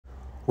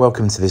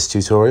Welcome to this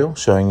tutorial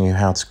showing you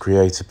how to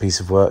create a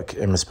piece of work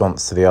in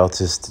response to the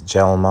artist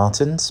Jelle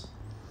Martens.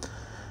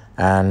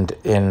 And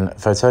in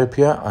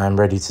Photopea, I'm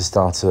ready to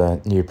start a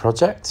new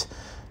project.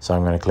 So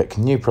I'm going to click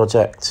New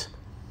Project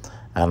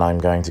and I'm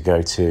going to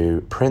go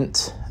to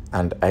Print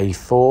and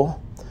A4.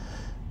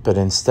 But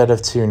instead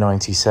of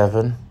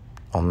 297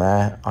 on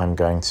there, I'm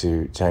going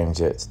to change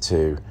it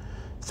to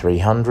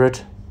 300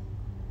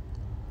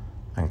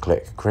 and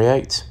click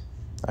Create.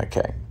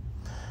 Okay.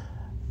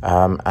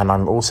 And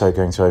I'm also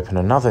going to open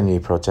another new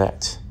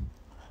project,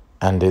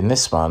 and in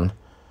this one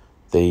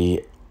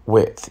the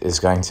width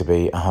is going to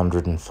be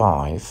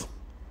 105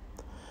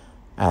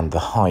 and the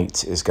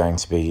height is going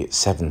to be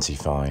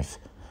 75,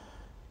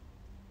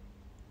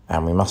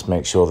 and we must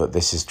make sure that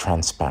this is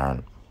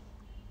transparent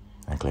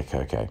and click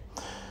OK.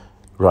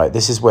 Right,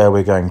 this is where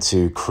we're going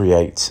to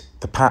create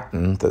the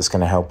pattern that's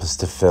going to help us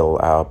to fill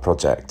our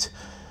project.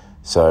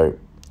 So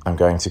I'm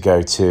going to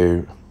go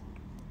to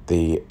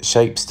the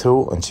Shapes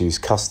tool and choose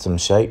Custom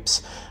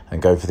Shapes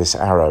and go for this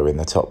arrow in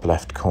the top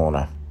left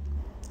corner.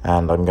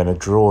 And I'm going to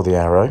draw the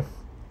arrow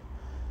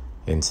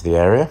into the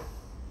area.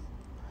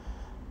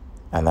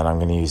 And then I'm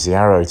going to use the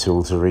arrow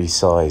tool to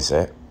resize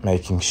it,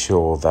 making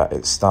sure that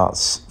it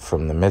starts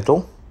from the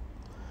middle.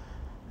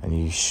 And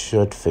you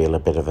should feel a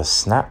bit of a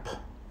snap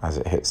as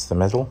it hits the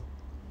middle.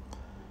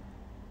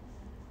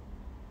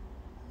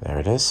 There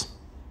it is.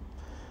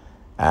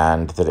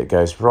 And that it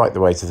goes right the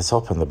way to the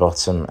top and the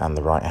bottom and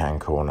the right hand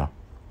corner.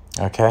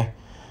 Okay,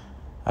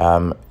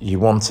 you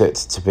want it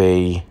to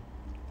be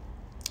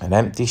an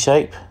empty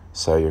shape,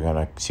 so you're going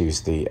to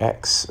choose the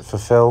X for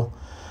fill,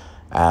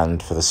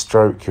 and for the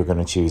stroke you're going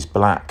to choose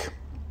black,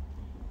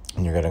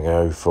 and you're going to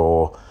go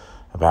for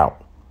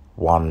about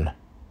 1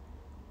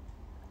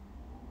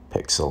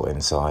 pixel in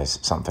size,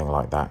 something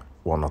like that,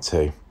 1 or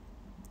 2.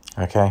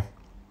 Okay,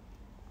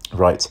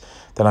 right,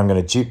 then I'm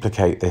going to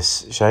duplicate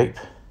this shape.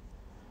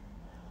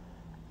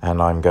 And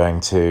I'm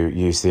going to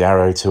use the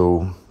arrow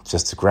tool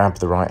just to grab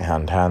the right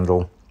hand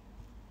handle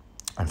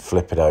and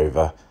flip it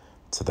over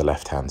to the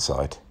left hand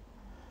side.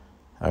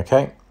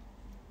 Okay,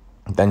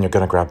 then you're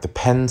going to grab the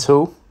pen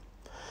tool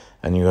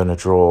and you're going to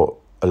draw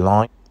a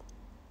line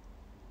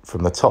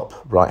from the top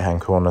right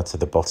hand corner to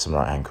the bottom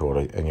right hand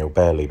corner, and you'll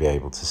barely be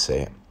able to see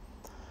it.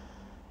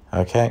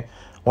 Okay,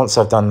 once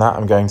I've done that,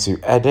 I'm going to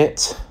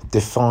edit,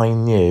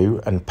 define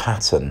new and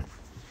pattern.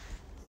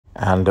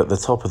 And at the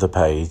top of the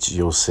page,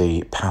 you'll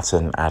see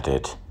pattern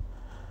added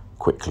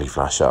quickly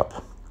flash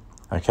up.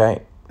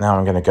 Okay, now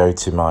I'm going to go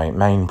to my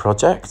main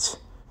project,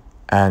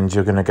 and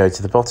you're going to go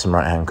to the bottom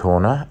right hand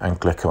corner and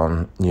click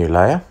on new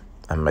layer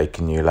and make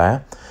a new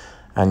layer.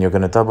 And you're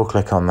going to double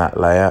click on that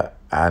layer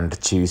and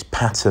choose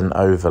pattern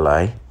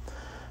overlay,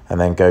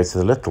 and then go to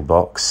the little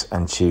box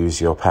and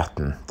choose your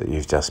pattern that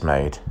you've just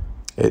made.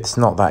 It's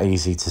not that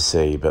easy to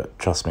see, but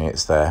trust me,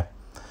 it's there.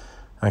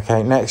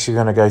 Okay, next you're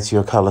going to go to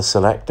your color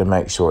select and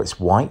make sure it's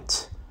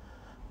white,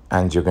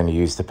 and you're going to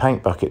use the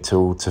paint bucket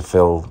tool to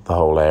fill the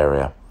whole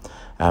area.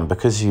 And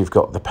because you've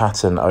got the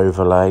pattern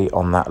overlay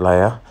on that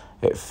layer,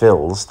 it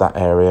fills that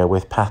area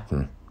with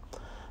pattern.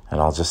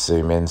 And I'll just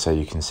zoom in so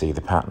you can see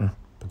the pattern,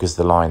 because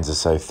the lines are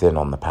so thin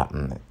on the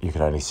pattern you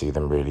can only see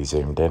them really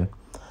zoomed in.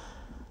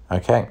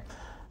 Okay,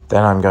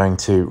 then I'm going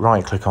to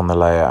right click on the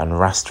layer and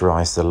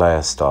rasterize the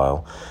layer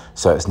style,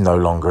 so it's no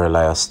longer a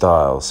layer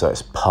style, so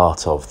it's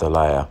part of the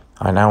layer.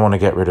 I now want to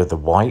get rid of the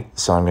white,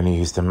 so I'm going to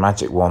use the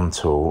magic wand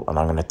tool and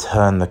I'm going to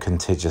turn the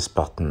contiguous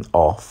button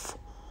off,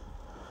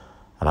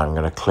 and I'm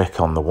going to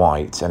click on the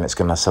white and it's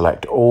going to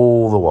select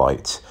all the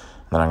white.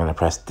 Then I'm going to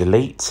press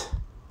delete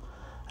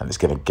and it's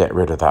going to get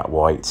rid of that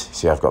white.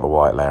 See, I've got the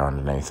white layer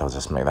underneath. I'll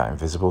just make that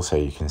invisible so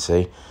you can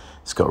see.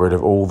 It's got rid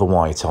of all the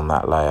white on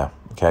that layer.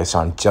 Okay, so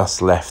I'm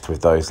just left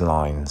with those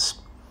lines.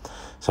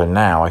 So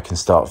now I can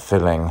start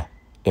filling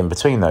in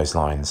between those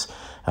lines,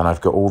 and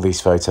I've got all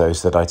these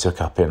photos that I took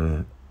up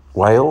in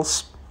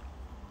Wales,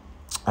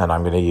 and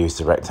I'm going to use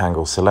the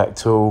rectangle select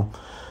tool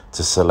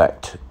to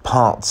select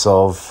parts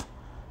of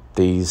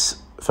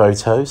these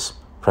photos.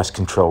 Press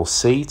Ctrl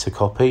C to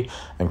copy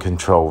and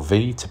Ctrl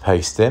V to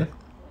paste in,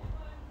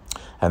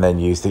 and then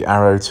use the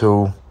arrow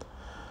tool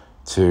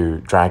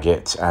to drag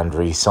it and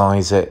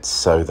resize it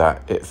so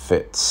that it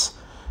fits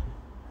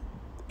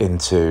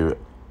into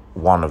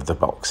one of the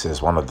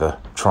boxes, one of the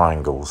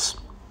triangles.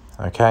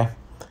 Okay,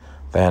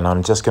 then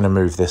I'm just going to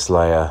move this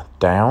layer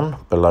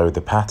down below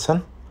the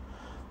pattern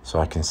so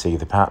I can see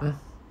the pattern.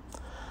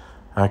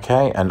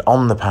 Okay, and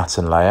on the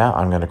pattern layer,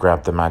 I'm going to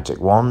grab the magic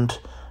wand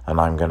and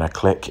I'm going to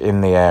click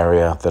in the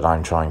area that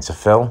I'm trying to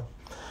fill.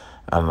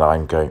 And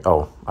I'm going,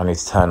 oh, I need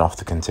to turn off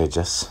the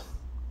contiguous.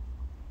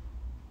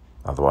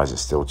 Otherwise it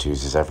still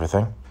chooses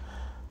everything.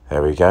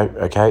 There we go.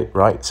 Okay,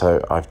 right,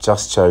 so I've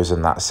just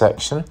chosen that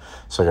section.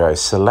 So I go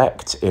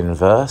select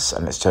inverse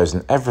and it's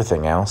chosen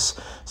everything else.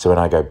 So when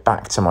I go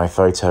back to my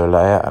photo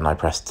layer and I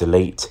press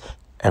delete,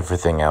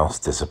 everything else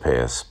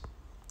disappears.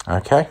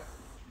 Okay,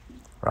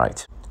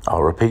 right.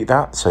 I'll repeat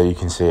that so you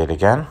can see it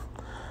again.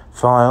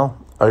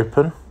 File,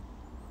 open,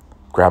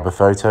 grab a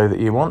photo that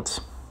you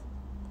want.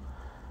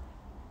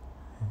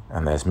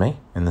 And there's me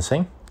in the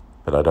scene.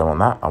 but I don't want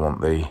that. I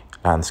want the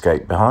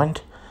landscape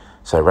behind.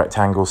 So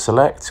rectangle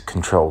select,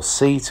 Control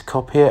C to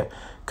copy it,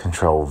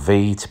 Control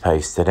V to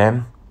paste it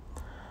in,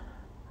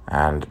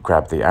 and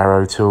grab the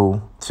arrow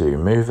tool to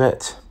move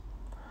it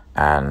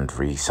and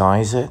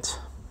resize it.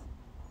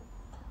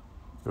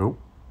 Ooh.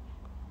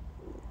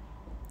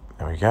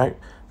 There we go.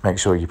 Make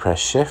sure you press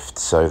Shift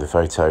so the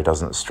photo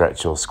doesn't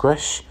stretch or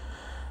squish,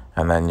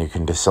 and then you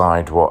can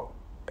decide what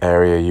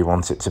area you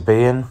want it to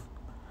be in.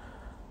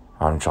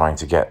 I'm trying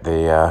to get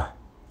the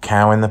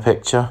cow in the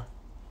picture,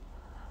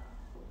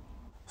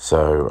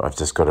 so I've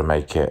just got to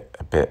make it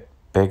a bit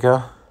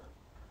bigger.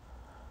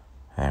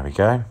 There we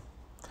go.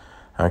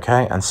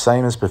 Okay, and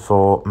same as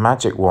before,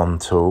 Magic Wand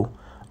tool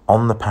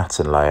on the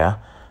pattern layer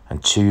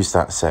and choose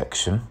that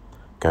section.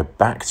 Go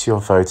back to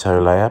your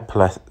photo layer,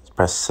 press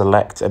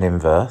Select and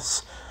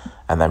Inverse,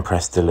 and then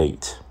press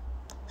Delete.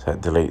 So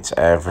it deletes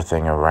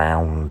everything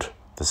around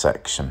the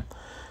section.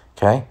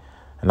 Okay,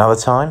 another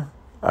time,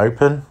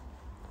 open,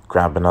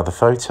 grab another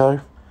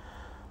photo,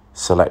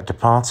 select a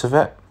part of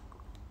it,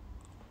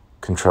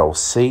 Control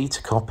C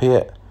to copy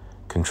it,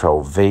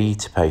 Control V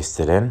to paste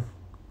it in.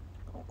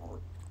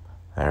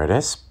 There it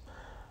is.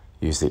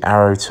 Use the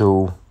arrow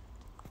tool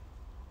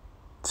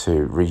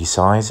to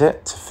resize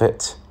it to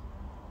fit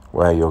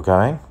where you're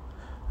going.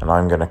 And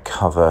I'm going to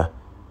cover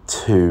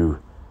 2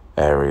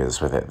 areas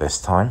with it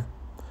this time.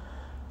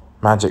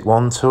 Magic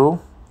Wand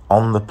tool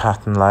on the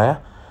pattern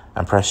layer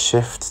and press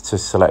Shift to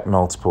select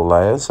multiple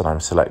layers, and I'm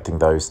selecting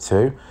those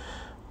 2.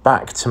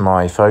 Back to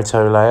my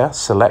photo layer,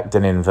 select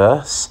an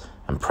inverse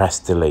and press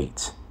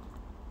Delete.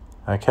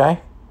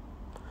 Okay,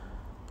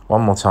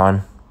 one more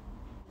time.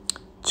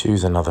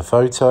 Choose another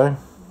photo.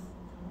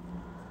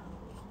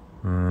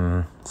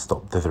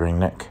 Stop dithering,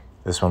 Nick.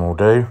 This one will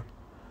do.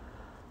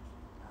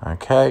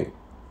 Okay,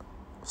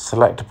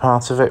 select a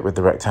part of it with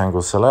the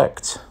rectangle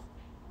select.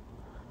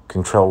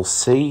 Control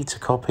C to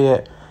copy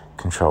it.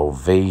 Control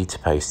V to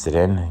paste it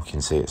in. You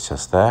can see it's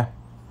just there.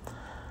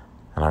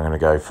 And I'm going to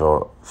go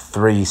for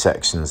 3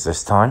 sections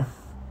this time.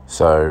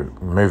 So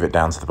move it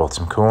down to the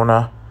bottom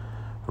corner,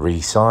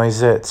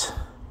 resize it,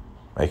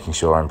 making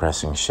sure I'm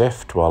pressing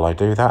Shift while I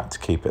do that to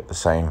keep it the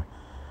same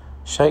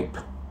shape.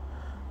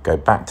 Go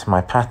back to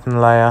my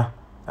pattern layer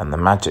and the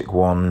magic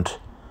wand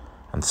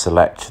and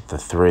select the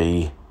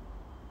 3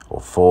 or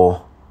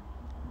 4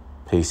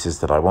 pieces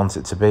that I want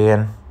it to be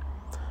in.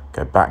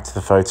 Go back to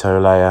the photo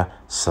layer,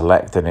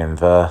 select an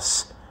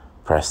inverse,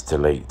 press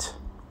Delete.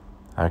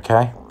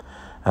 Okay,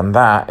 and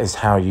that is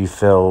how you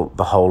fill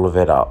the whole of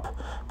it up.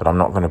 But I'm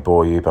not going to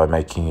bore you by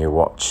making you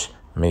watch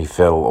me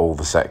fill all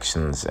the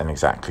sections in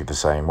exactly the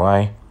same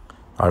way.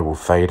 I will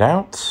fade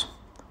out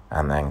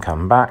and then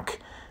come back,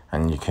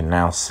 and you can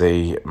now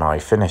see my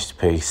finished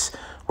piece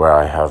where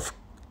I have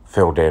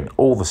filled in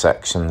all the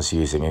sections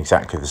using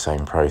exactly the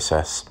same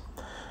process.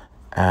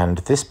 And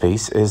this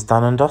piece is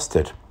done and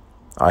dusted.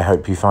 I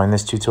hope you find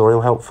this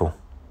tutorial helpful.